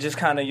 Is that just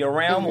kind of your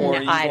realm, or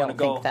are you I going to don't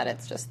go? think that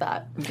it's just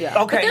that.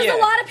 Yeah. Okay, But there's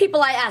a lot of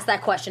people I asked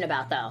that question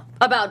about, though.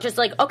 About just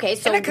like, okay,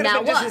 so And that could now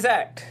have been what? just his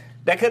act.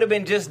 That could have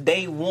been just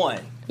day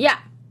one. Yeah.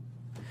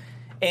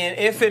 And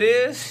if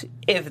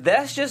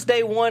that's just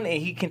day one,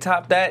 and he can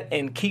top that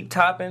and keep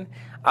topping,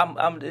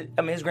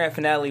 his grand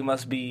finale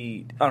must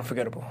be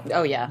unforgettable.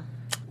 Oh yeah.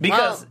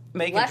 Because Well,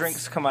 making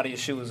drinks come out of your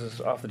shoes is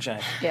off the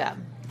chain. Yeah.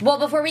 Well,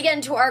 before we get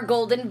into our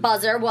golden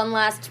buzzer, one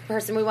last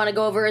person we want to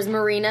go over is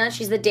Marina.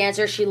 She's the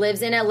dancer. She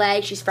lives in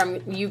LA. She's from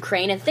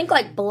Ukraine. And think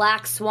like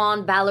Black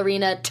Swan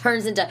ballerina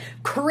turns into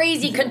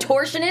crazy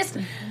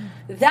contortionist.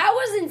 That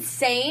was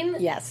insane.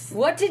 Yes.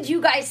 What did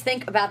you guys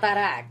think about that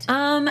act?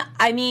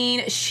 I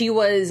mean, she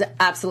was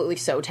absolutely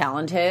so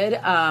talented.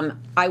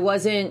 I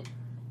wasn't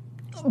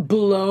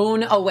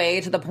blown away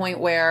to the point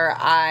where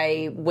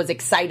I was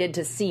excited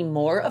to see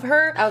more of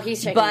her. Oh,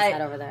 he's shaking his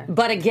head over there.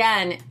 But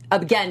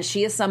again,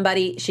 she is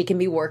somebody, she can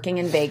be working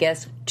in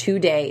Vegas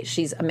today.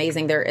 She's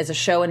amazing. There is a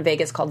show in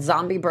Vegas called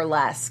Zombie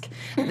Burlesque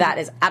that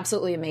is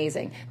absolutely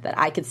amazing that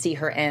I could see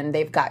her in.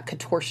 They've got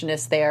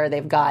contortionists there.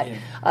 They've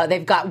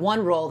got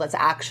one role that's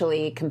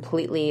actually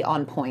completely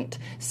on point.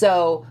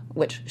 So,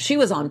 which she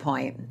was on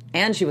point,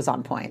 and she was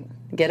on point.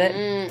 Get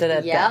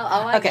it? Yeah.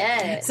 Oh, I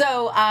get it.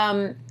 So,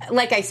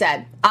 like I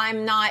said,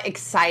 I'm not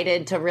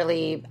excited to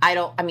really.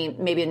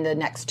 Maybe in the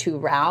next 2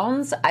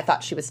 rounds, I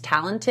thought she was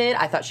talented.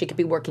 I thought she could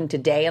be working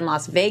today in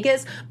Las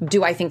Vegas.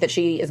 Do I think that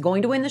she is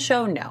going to win the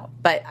show? No,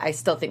 but I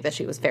still think that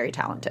she was very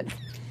talented.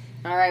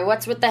 All right,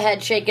 what's with the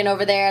head shaking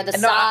over there? The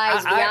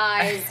size, the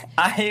eyes.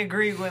 I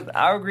agree with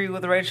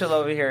Rachel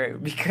over here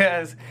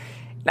because.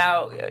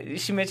 Now,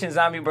 she mentioned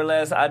Zombie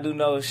Burlesque. I do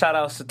know.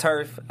 Shout-outs to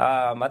Turf.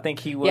 I think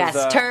he was...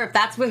 Yes, Turf.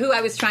 That's who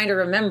I was trying to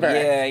remember.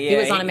 Yeah. He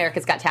was on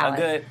America's Got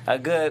Talent. A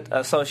good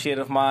associate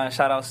of mine.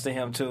 Shout-outs to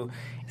him, too.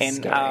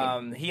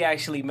 And he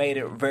actually made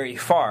it very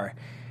far.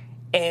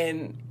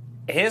 And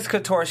his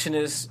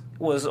contortionist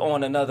was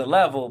on another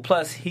level.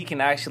 Plus, he can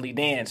actually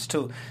dance,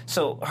 too.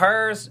 So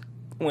hers,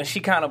 when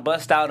she kind of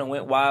bust out and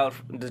went wild,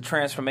 the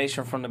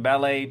transformation from the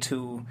ballet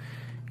to,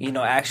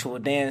 actual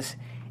dance...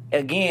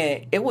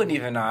 Again, it wasn't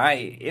even all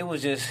right. It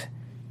was just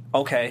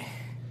okay.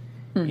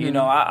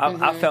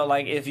 Mm-hmm. I felt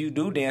like if you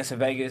do dance in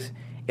Vegas,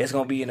 it's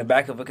going to be in the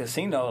back of a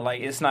casino.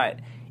 Like, it's not...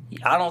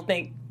 I don't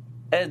think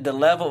at the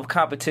level of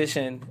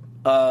competition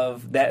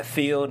of that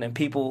field and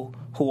people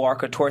who are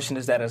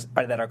contortionists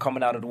that are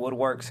coming out of the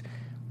woodworks,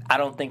 I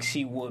don't think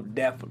she would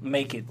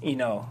make it,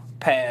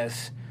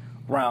 past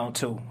round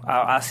 2.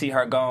 I see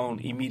her gone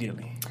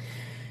immediately.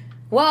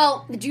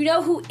 Well, do you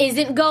know who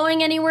isn't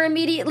going anywhere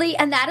immediately?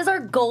 And that is our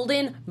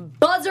golden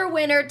buzzer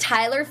winner,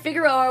 Tyler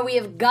Figueroa. We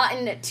have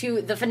gotten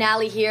to the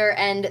finale here,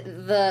 and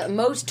the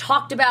most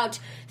talked about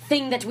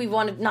thing that we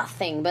wanted, not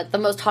thing, but the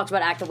most talked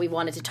about act that we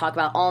wanted to talk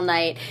about all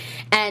night.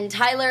 And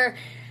Tyler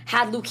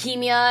had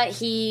leukemia.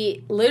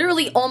 He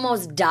literally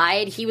almost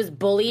died. He was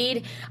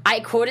bullied. I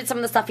quoted some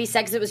of the stuff he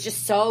said because it was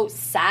just so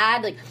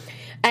sad.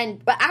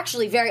 But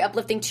actually very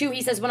uplifting too.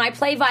 He says, when I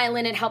play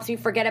violin, it helps me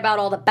forget about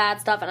all the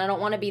bad stuff, and I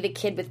don't want to be the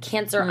kid with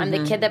cancer. I'm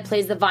the kid that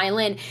plays the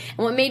violin. And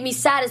what made me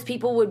sad is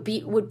people would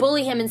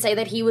bully him and say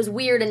that he was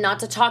weird and not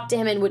to talk to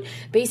him, and would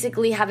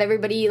basically have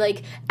everybody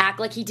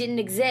act like he didn't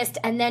exist.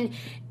 And then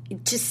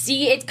to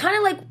see, it's kind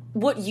of like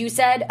what you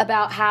said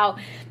about how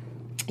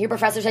your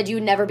professor said you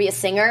would never be a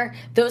singer.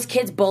 Those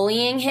kids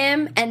bullying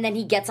him, and then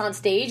he gets on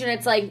stage, and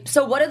it's like,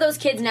 so what do those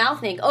kids now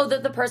think? Oh,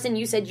 the person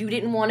you said you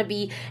didn't want to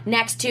be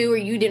next to or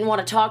you didn't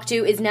want to talk to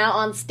is now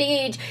on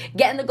stage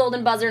getting the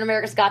golden buzzer in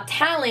America's Got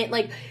Talent.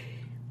 Like,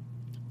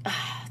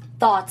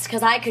 thoughts,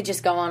 because I could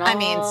just go on all I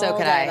mean, so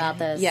could day I. about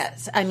this.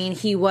 Yes. I mean,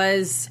 he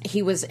was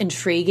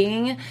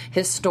intriguing.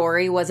 His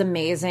story was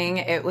amazing.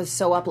 It was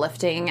so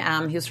uplifting.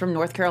 He was from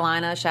North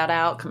Carolina. Shout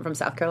out. Come from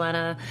South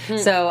Carolina. So,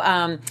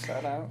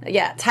 Shout out.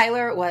 yeah,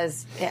 Tyler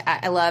was,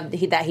 I loved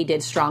that he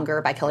did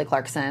Stronger by Kelly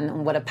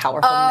Clarkson. What a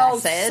powerful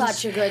message.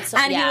 Such a good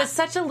song. And he was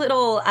such a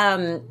little,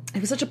 he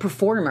was such a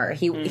performer.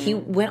 He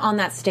went on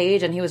that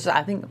stage and he was,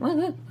 I think,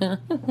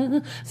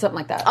 something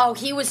like that. Oh,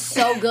 he was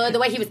so good. The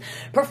way he was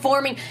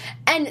performing.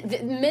 And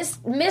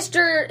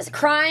Mr.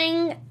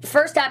 Crying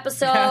first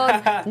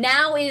episode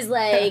now is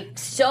like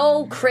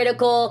so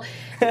critical.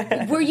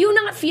 Were you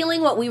not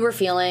feeling what we were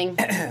feeling?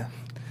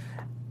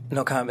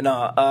 No comment.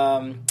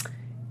 No.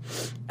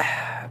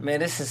 Man,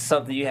 this is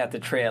something you have to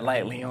tread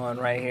lightly on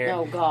right here.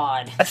 Oh,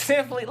 God.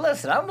 Simply,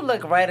 listen, I'm going to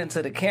look right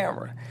into the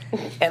camera.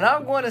 And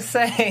I'm going to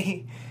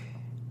say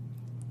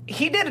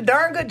he did a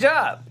darn good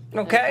job.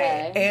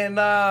 Okay? And,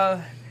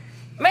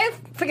 man,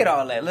 forget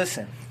all that.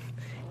 Listen,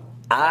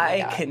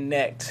 I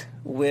connect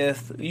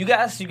with you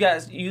guys.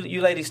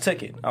 You ladies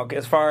took it. Okay,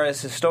 as far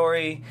as his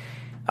story,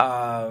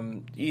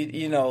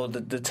 you know,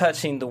 the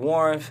touching, the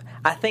warmth.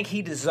 I think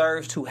he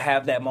deserves to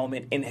have that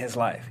moment in his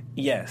life.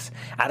 Yes,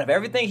 out of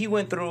everything he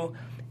went through,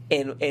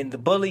 and the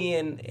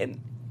bullying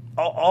and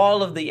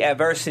all of the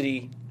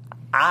adversity,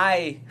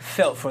 I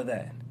felt for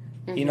that.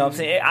 Mm-hmm. You know what I'm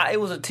saying?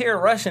 It was a tear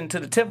rushing to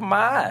the tip of my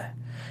eye.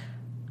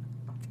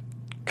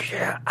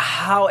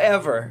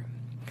 However,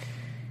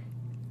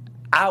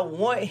 I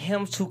want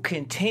him to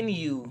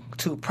continue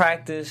to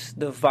practice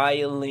the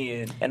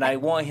violin, and I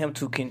want him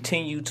to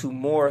continue to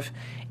morph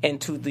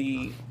into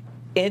the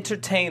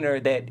entertainer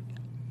that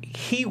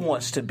he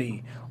wants to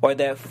be, or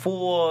that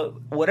for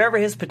whatever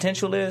his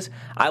potential is,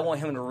 I want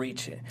him to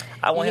reach it.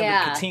 I want him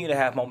to continue to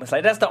have moments.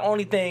 Like, that's the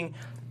only thing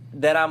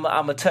that I'm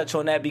gonna touch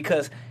on that,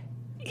 because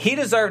he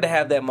deserved to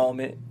have that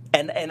moment,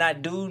 and I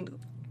do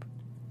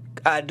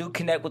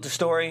connect with the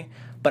story,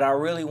 but I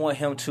really want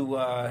him to.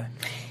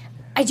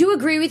 I do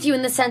agree with you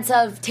in the sense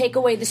of take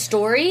away the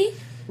story.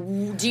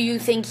 Do you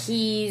think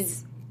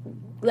he's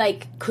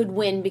could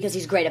win because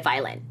he's great at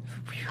violin?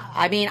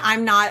 I mean,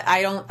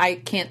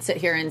 I can't sit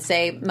here and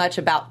say much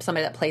about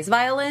somebody that plays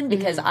violin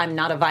because I'm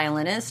not a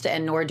violinist,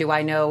 and nor do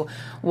I know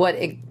what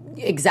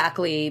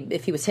exactly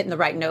if he was hitting the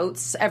right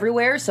notes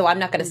everywhere. So I'm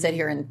not going to sit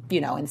here and,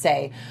 and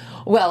say,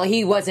 well,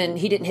 he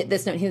didn't hit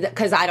this note,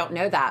 because I don't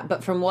know that.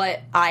 But from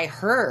what I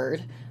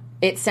heard,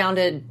 it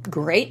sounded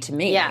great to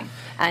me. Yeah.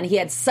 And he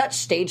had such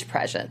stage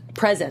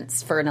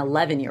presence for an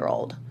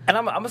 11-year-old. And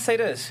I'm going to say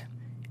this.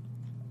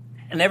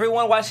 And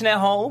everyone watching at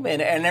home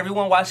and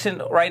everyone watching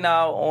right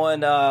now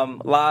on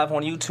live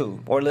on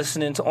YouTube or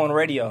listening on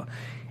radio,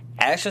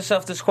 ask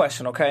yourself this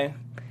question, okay?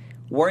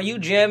 Were you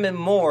jamming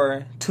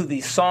more to the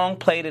song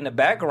played in the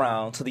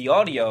background, to the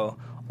audio,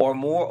 or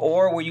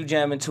were you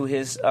jamming to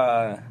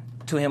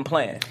to him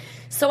playing?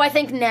 So I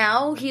think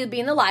now he'll be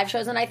in the live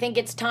shows, and I think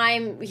it's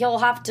time he'll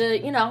have to,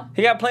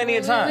 He got plenty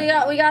of time.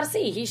 We got to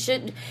see. He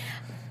should.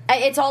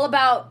 It's all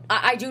about.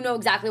 I do know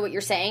exactly what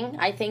you're saying.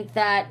 I think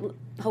that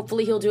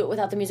hopefully he'll do it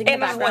without the music in the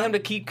background. And I just want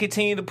him to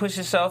continue to push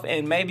himself,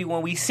 and maybe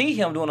when we see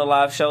him doing the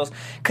live shows,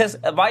 because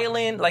a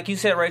violin, like you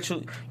said,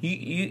 Rachel,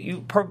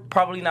 you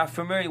probably not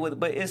familiar with it,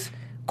 but it's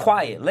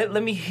quiet.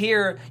 Let me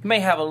hear. You may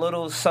have a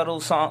little subtle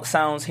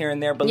sounds here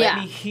and there, but let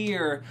me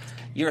hear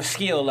your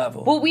skill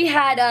level. Well, we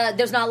had,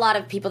 there's not a lot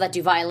of people that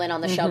do violin on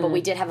the show, but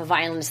we did have a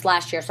violinist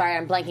last year. Sorry,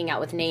 I'm blanking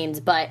out with names,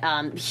 but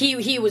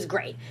he was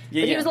great.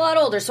 But he was a lot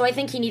older, so I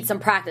think he needs some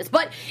practice.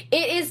 But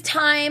it is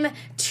time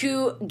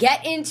to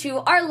get into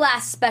our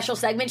last special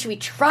segment. Should we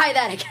try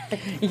that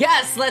again?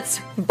 Yes, let's.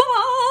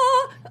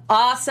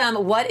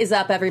 Awesome. What is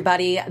up,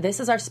 everybody? This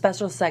is our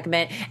special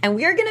segment, and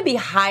we're going to be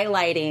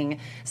highlighting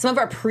some of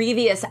our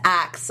previous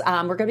acts.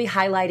 We're going to be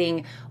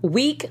highlighting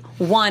week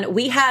 1.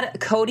 We had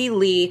Cody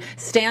Lee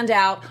stand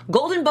out.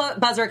 Golden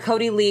Buzzer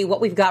Cody Lee,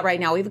 what we've got right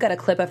now, we've got a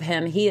clip of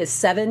him. He is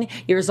 7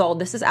 years old.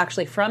 This is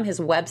actually from his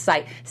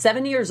website.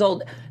 7 years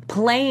old,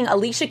 playing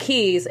Alicia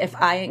Keys, If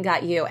I Ain't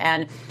Got You.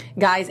 And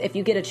guys, if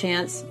you get a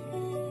chance,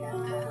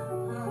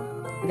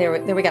 there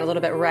we got a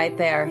little bit right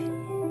there.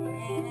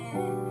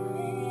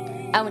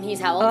 Oh, and he's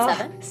how old?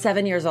 7?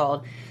 7 years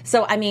old.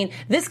 So, I mean,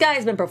 this guy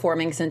has been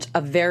performing since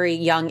a very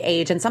young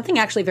age. And something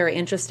actually very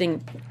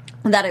interesting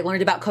that I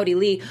learned about Cody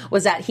Lee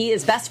was that he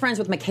is best friends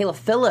with Michaela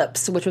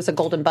Phillips, which was a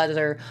Golden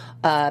Buzzer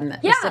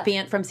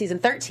recipient from season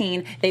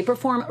 13. They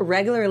perform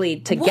regularly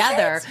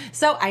together. What?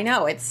 So I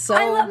know it's so.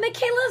 I love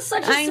Michaela's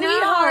such a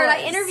sweetheart.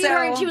 I interviewed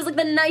her and she was like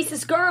the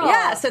nicest girl.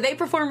 Yeah, so they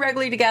perform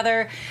regularly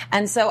together,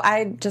 and so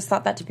I just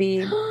thought that to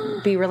be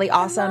really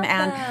awesome.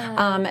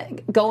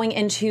 And going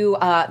into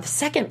the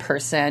second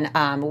person,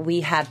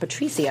 we had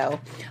Patricio.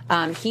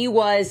 He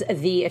was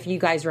if you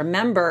guys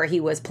remember,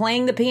 he was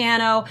playing the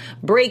piano,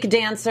 break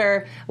dancer.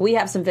 We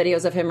have some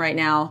videos of him right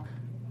now.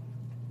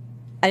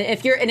 And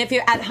if you're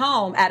at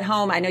home,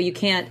 I know you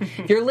can't.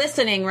 If you're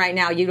listening right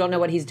now, you don't know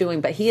what he's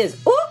doing, but he is.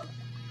 Ooh,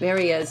 there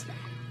he is.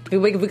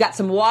 We got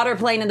some water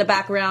playing in the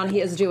background. He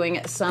is doing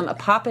some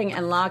popping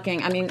and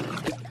locking. I mean,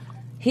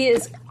 he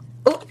is.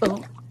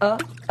 Oh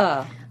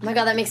my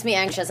God, that makes me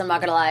anxious. I'm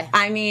not gonna lie.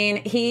 I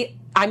mean,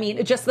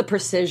 just the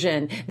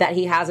precision that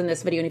he has in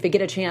this video. And if you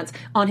get a chance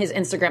on his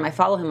Instagram, I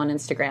follow him on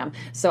Instagram.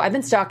 So I've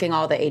been stalking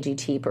all the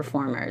AGT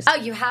performers. Oh,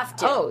 you have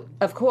to. Oh,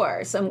 of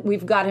course. And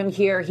we've got him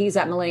here. He's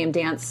at Millennium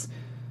Dance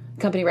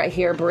Company right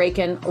here,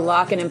 breaking,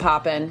 locking, and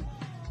popping.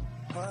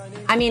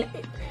 I mean,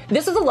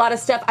 this is a lot of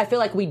stuff I feel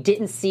like we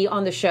didn't see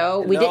on the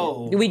show.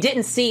 We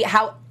didn't see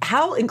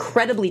how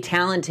incredibly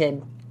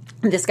talented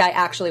this guy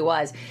actually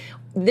was.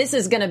 This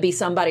is going to be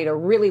somebody to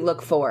really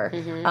look for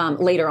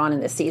later on in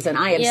this season.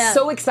 I am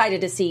so excited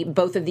to see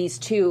both of these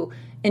two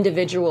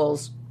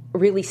individuals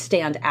really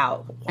stand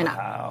out. And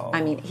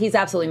I mean, he's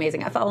absolutely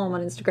amazing. I follow him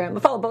on Instagram.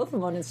 I follow both of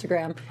them on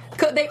Instagram.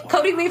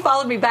 Cody Lee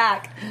followed me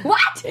back.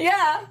 What?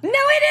 Yeah. No, he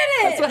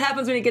didn't. That's what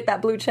happens when you get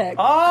that blue check.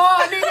 Oh,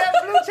 I need that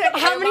blue check.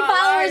 How many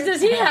followers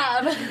does he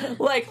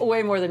have? Like,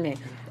 way more than me.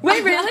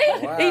 Wait,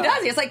 really? Wow. He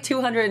does. He has like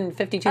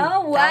 252,000.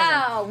 Oh,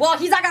 wow. Well,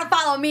 he's not going to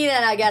follow me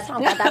then, I guess. I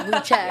don't got that blue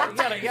check. You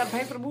gotta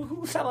pay for the blue.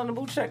 Who's selling the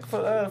blue check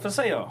for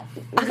sale?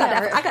 I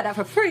got that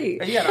for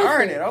free. You gotta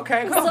earn it.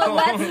 Okay, come So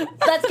on.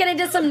 let's get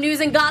into some news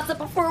and gossip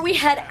before we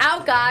head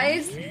out,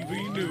 guys.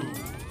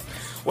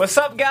 What's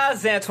up,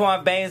 guys?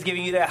 Antoine Baines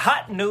giving you that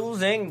hot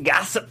news and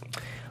gossip.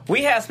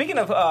 Speaking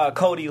of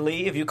Cody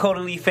Lee, if you're Cody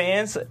Lee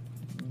fans,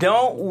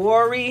 don't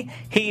worry,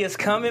 he is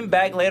coming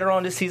back later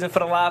on this season for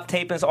the live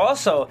tapings.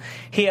 Also,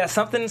 he has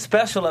something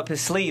special up his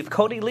sleeve.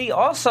 Cody Lee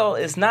also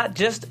is not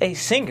just a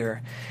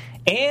singer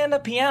and a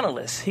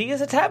pianist. He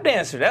is a tap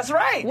dancer. That's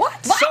right.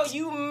 What? So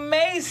you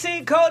may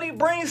see Cody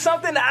bring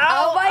something out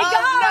Oh my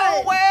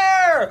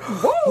of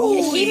nowhere.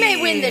 Ooh, He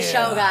may win the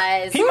show,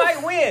 guys. He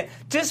might win.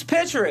 Just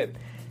picture it.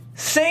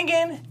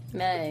 Singing,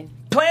 May.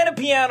 playing the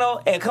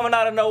piano, and coming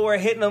out of nowhere,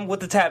 hitting them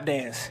with the tap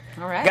dance.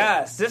 All right.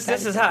 Guys, this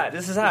is hot.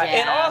 This is hot. Yeah.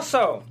 And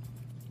also,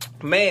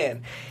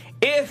 man,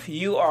 if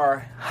you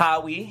are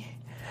Howie,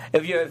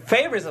 if you're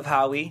favorites of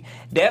Howie,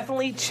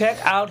 definitely check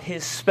out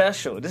his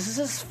special. This is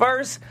his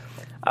first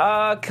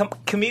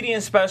comedy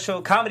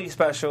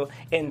special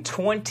in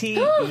 20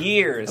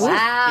 years.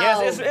 Wow.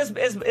 Yes,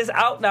 it's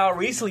out now,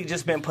 recently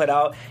just been put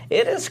out.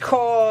 It is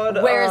called...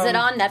 Where is it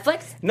on?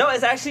 Netflix? No,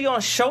 it's actually on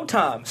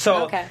Showtime.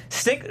 So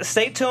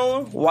stay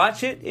tuned,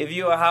 watch it. If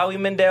you're a Howie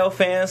Mandel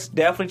fans,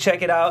 definitely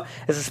check it out.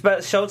 It's a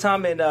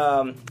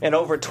Showtime in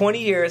over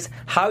 20 years.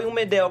 Howie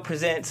Mandel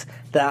presents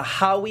the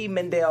Howie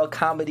Mandel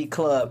Comedy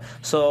Club.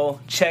 So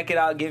check it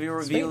out, give your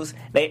reviews.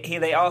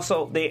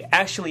 They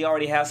actually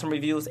already have some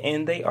reviews,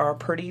 and they are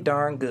pretty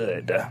darn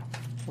good.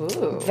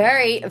 Ooh.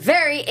 Very,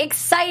 very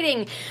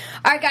exciting.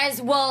 All right,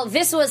 guys. Well,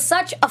 this was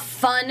such a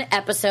fun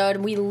episode.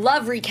 We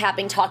love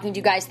recapping, talking to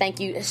you guys. Thank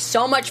you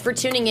so much for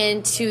tuning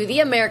in to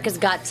the America's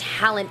Got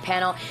Talent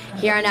panel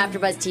here on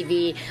AfterBuzz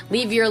TV.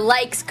 Leave your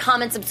likes,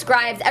 comments,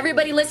 subscribes.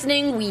 Everybody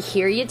listening, we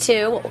hear you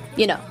too.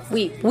 You know,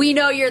 we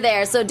know you're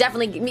there, so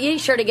definitely be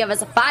sure to give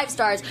us 5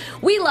 stars.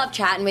 We love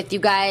chatting with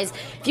you guys.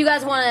 If you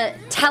guys want to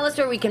tell us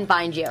where we can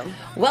find you.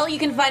 Well, you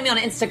can find me on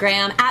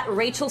Instagram at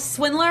Rachel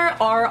Swindler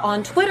or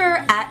on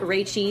Twitter at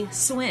Rachie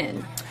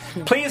Swin.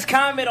 Please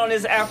comment on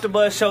this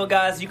AfterBuzz show,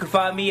 guys. You can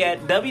find me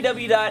at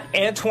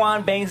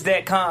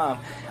www.antoinebanks.com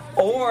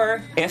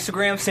or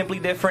Instagram Simply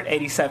Different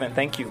 87.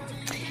 Thank you.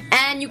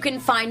 And you can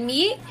find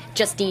me,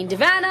 Justine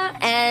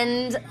Devanna,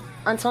 and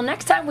until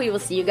next time, we will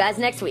see you guys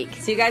next week.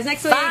 See you guys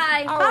next week.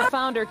 Bye. Our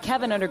founder,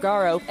 Kevin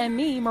Undergaro, and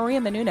me,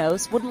 Maria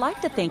Menounos, would like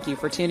to thank you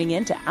for tuning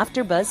in to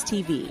AfterBuzz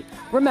TV.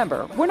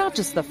 Remember, we're not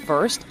just the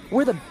first,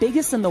 we're the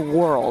biggest in the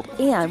world,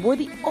 and we're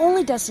the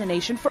only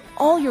destination for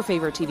all your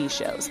favorite TV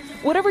shows.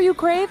 Whatever you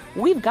crave,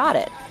 we've got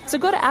it. So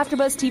go to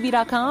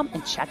AfterBuzzTV.com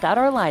and check out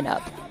our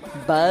lineup.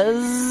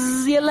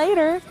 Buzz you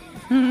later.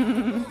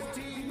 The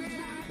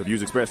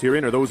views expressed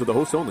herein are those of the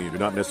hosts only and do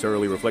not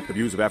necessarily reflect the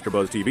views of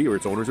AfterBuzz TV or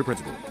its owners or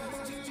principals.